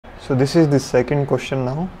So this is the second question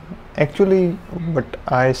now. Actually, what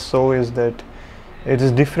I saw is that it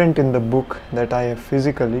is different in the book that I have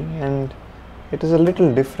physically, and it is a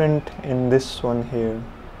little different in this one here.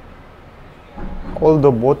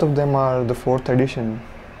 Although both of them are the 4th edition,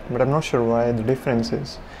 but I'm not sure why the difference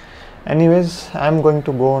is. Anyways, I'm going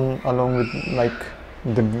to go on along with like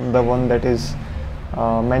the one that is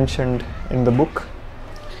mentioned in the book.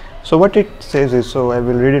 So what it says is, so I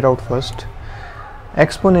will read it out first.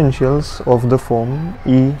 Exponentials of the form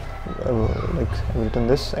e, like I've written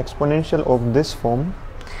this, exponential of this form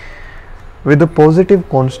with a positive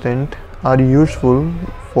constant are useful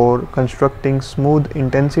for constructing smooth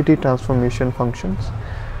intensity transformation functions.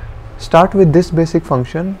 Start with this basic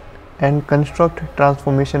function and construct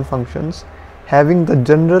transformation functions having the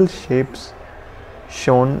general shapes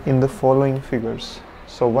shown in the following figures.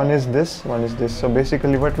 So one is this, one is this. So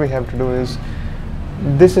basically what we have to do is,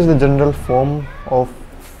 this is the general form of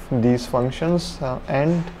these functions,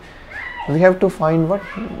 and we have to find what,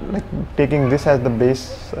 like taking this as the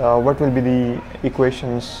base, what will be the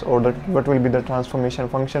equations, or what will be the transformation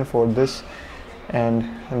function for this and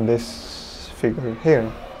this figure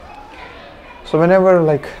here. So whenever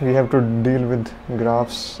like we have to deal with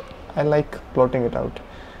graphs, I like plotting it out.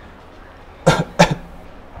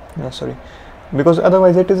 No, sorry, because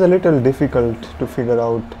otherwise it is a little difficult to figure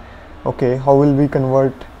out, okay, how will we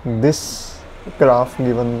convert this graph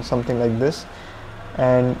given something like this,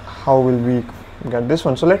 and how will we get this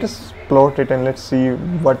one. So let us plot it and let's see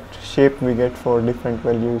what shape we get for different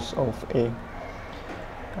values of a.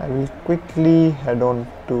 I will quickly head on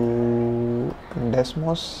to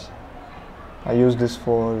Desmos. I use this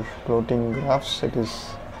for plotting graphs. It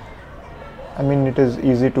is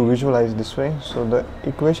easy to visualize this way. So the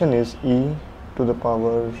equation is e to the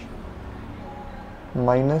power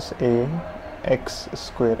minus a x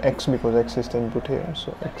square, x because x is the input here,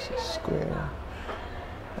 so x square.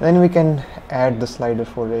 Then we can add the slider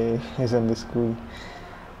for a, isn't this cool?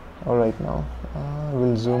 Alright, now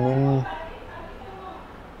we'll zoom in.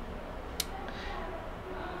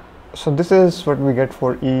 So this is what we get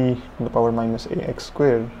for e to the power minus a x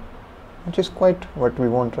square, which is quite what we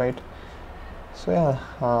want, right? So yeah,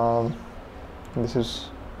 this is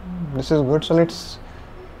good. So let's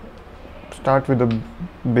start with the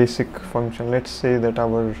basic function. Let's say that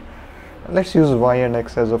let's use y and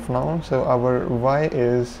x as of now. So our y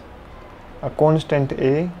is a constant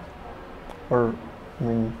a, or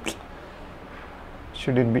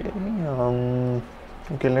should it be a?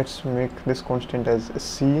 Okay, let's make this constant as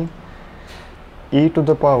c, e to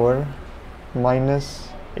the power minus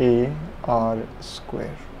a r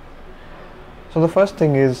square. So the first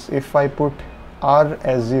thing is, if I put r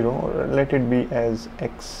as 0, or let it be as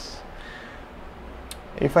x.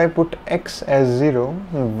 If I put x as 0,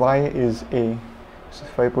 y is a. So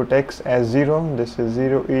if I put x as 0, this is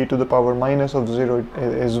 0, e to the power minus of 0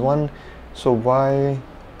 is 1, so y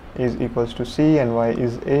is equals to c and y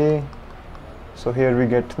is a. So here we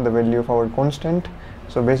get the value of our constant.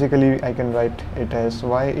 So basically I can write it as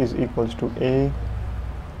y is equals to a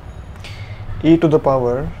e to the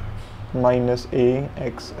power minus a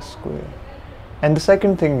x square. And the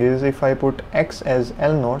second thing is, if I put x as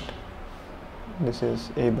L naught, this is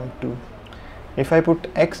a by 2. If I put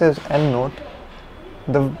x as L naught,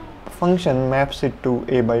 the function maps it to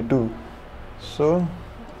a by 2. So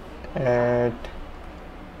at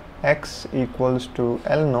x equals to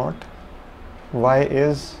L naught, y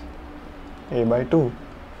is a by 2,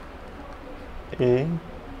 a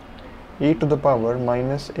e to the power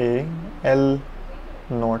minus a L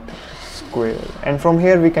naught square. And from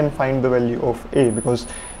here we can find the value of a, because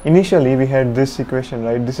initially we had this equation,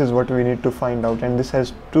 right? This is what we need to find out, and this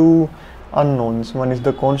has two unknowns. One is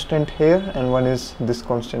the constant here and one is this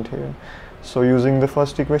constant here. So using the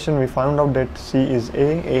first equation we found out that c is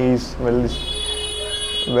a is, well, this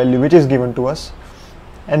value which is given to us,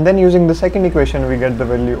 and then using the second equation we get the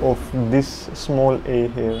value of this small a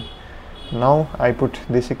here. Now I put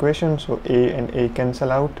this equation, so a and a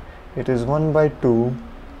cancel out. It is 1 by 2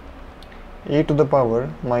 e to the power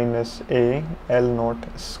minus a L naught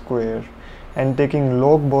square, and taking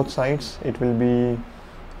log both sides, it will be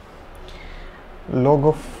log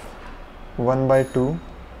of 1 by 2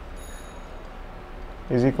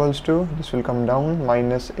 is equals to, this will come down,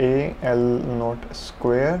 minus a L naught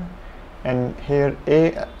square, and here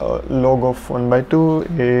a log of 1 by 2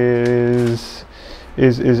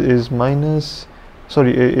 is minus,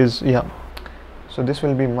 sorry, a is, yeah, so this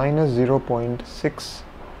will be minus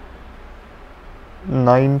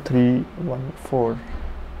 0.69314.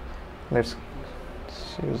 Let's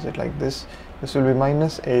use it like this. This will be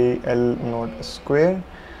minus a L naught square.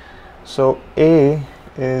 So a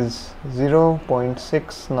is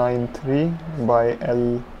 0.693 by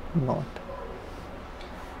L naught,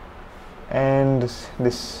 and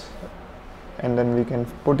this and then we can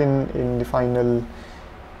put in the final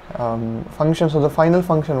function. So the final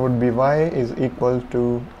function would be y is equal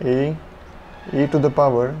to a e to the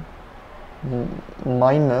power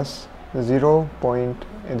minus 0.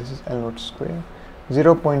 This is L naught square,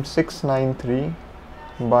 0.693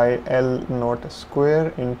 by L naught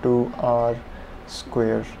square into R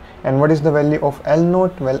square. And what is the value of L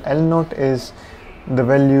naught? Well, L naught is the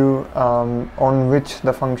value on which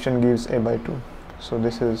the function gives a by 2. So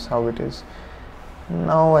this is how it is.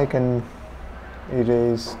 Now I can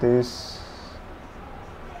erase this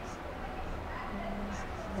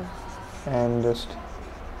and just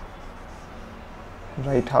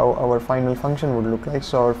write how our final function would look like.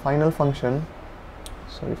 So our final function,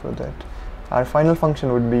 sorry for that, our final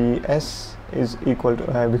function would be s is equal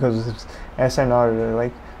to because it's s and r,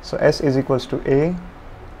 right? So s is equals to a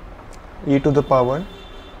e to the power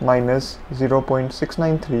minus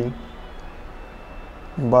 0.693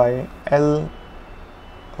 by L,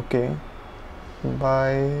 okay,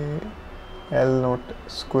 by L naught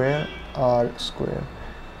square R square.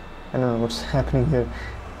 I don't know what's happening here.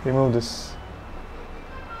 Remove this.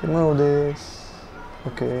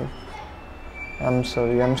 Okay, I'm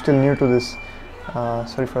sorry, I'm still new to this.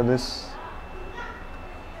 Sorry for this.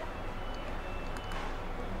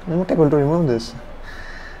 I'm not able to remove this.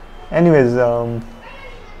 Anyways,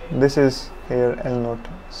 this is here L naught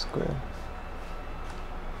square.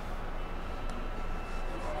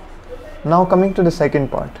 Now coming to the second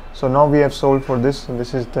part. So now we have solved for this.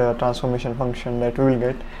 This is the transformation function that we will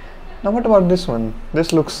get. Now what about this one?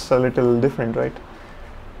 This looks a little different, right?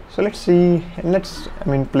 So let's see, let's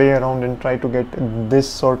play around and try to get this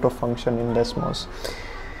sort of function in Desmos.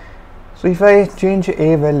 So if I change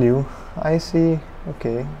a value, I see,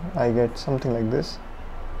 okay, I get something like this.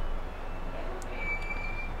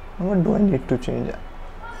 What do I need to change?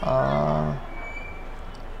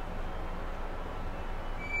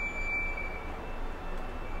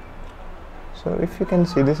 So if you can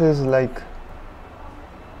see, this is like,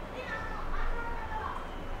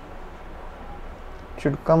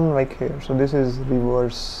 should come like here. So this is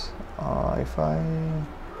reverse. If I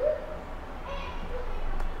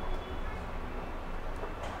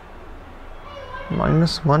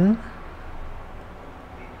 -1,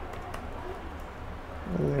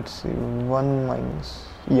 let's see, 1 minus,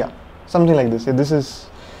 yeah, something like this. This is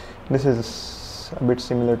a bit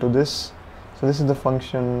similar to this. So this is the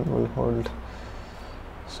function will hold.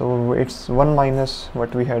 So it's 1 minus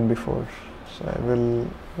what we had before. So I will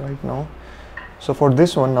write now. So for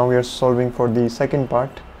this one, now we are solving for the second part.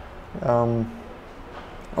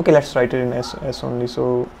 Okay, let's write it in s only.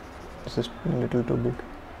 So this is a little too big.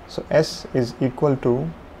 So s is equal to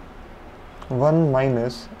 1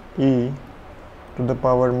 minus e to the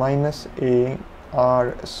power minus a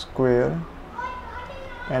r square,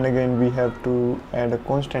 and again we have to add a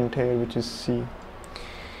constant here, which is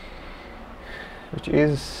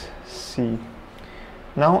c.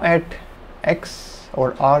 Now at x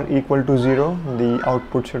or r equal to 0, the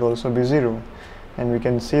output should also be 0, and we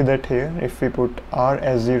can see that here if we put r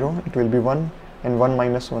as 0, it will be 1, and 1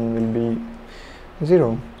 minus 1 will be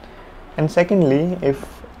 0. And secondly, if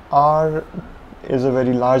r is a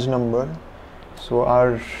very large number, so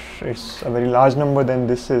r is a very large number, then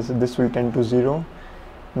this will tend to 0.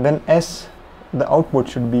 Then s, the output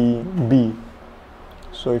should be b.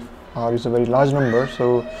 So if r is a very large number,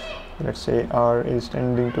 so let's say r is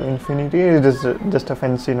tending to infinity, it is just a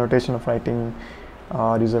fancy notation of writing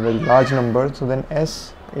r is a very large number. So then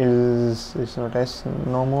s is not s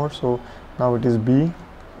no more, so now it is b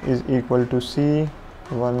is equal to c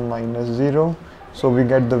 1 minus 0. So we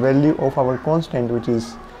get the value of our constant, which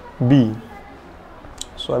is b.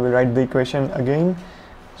 So I will write the equation again.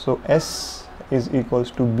 So s is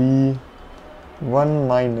equals to b 1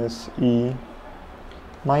 minus e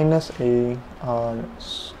minus a r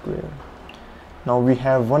square. Now we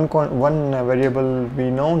have one variable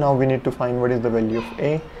we know. Now we need to find what is the value of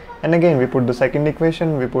a, and again we put the second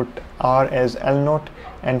equation, we put r as L naught,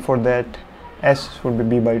 and for that s would be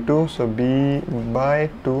b by 2. So b by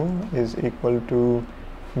 2 is equal to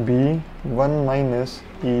b 1 minus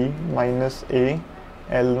e minus a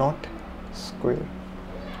L naught square.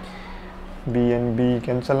 B and B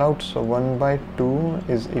cancel out, so 1 by 2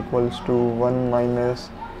 is equals to 1 minus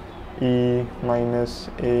E minus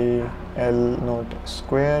A L naught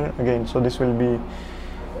square again. So this will be,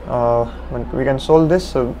 we can solve this.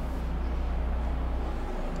 So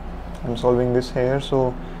I'm solving this here.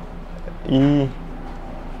 So E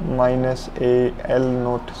minus A L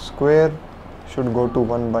naught square should go to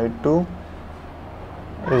 1 by 2.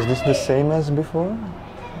 Is this the same as before?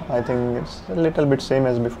 I think it's a little bit same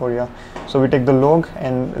as before, yeah. So we take the log,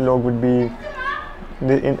 and log would be,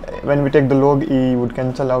 when we take the log, e would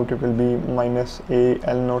cancel out, it will be minus a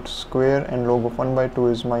L naught square, and log of 1 by 2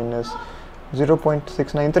 is minus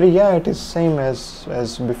 0.693. Yeah, it is same as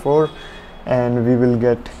before, and we will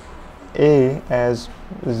get a as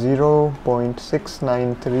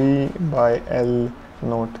 0.693 by L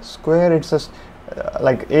naught square. It's just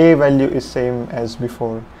like a value is same as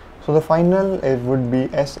before. So the final, it would be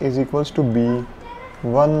S is equals to B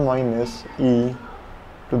 1 minus e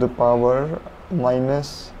to the power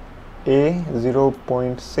minus a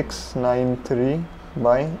 0.693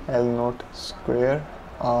 by L naught square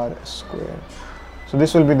R square. So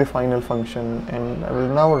this will be the final function, and I will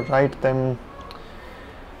now write them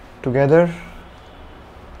together.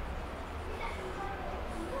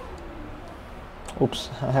 Oops,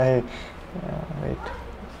 wait.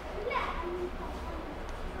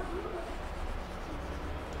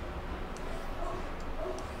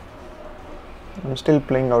 I'm still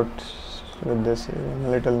playing out with this, a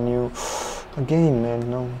little new again, man.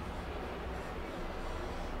 No.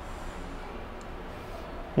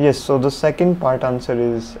 Yes, so the second part answer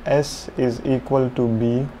is S is equal to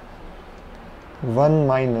B 1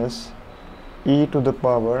 minus e to the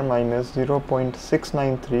power minus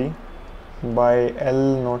 0.693 by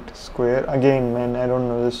L naught square. Again, man, I don't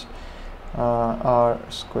know this, R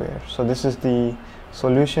square. So this is the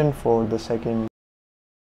solution for the second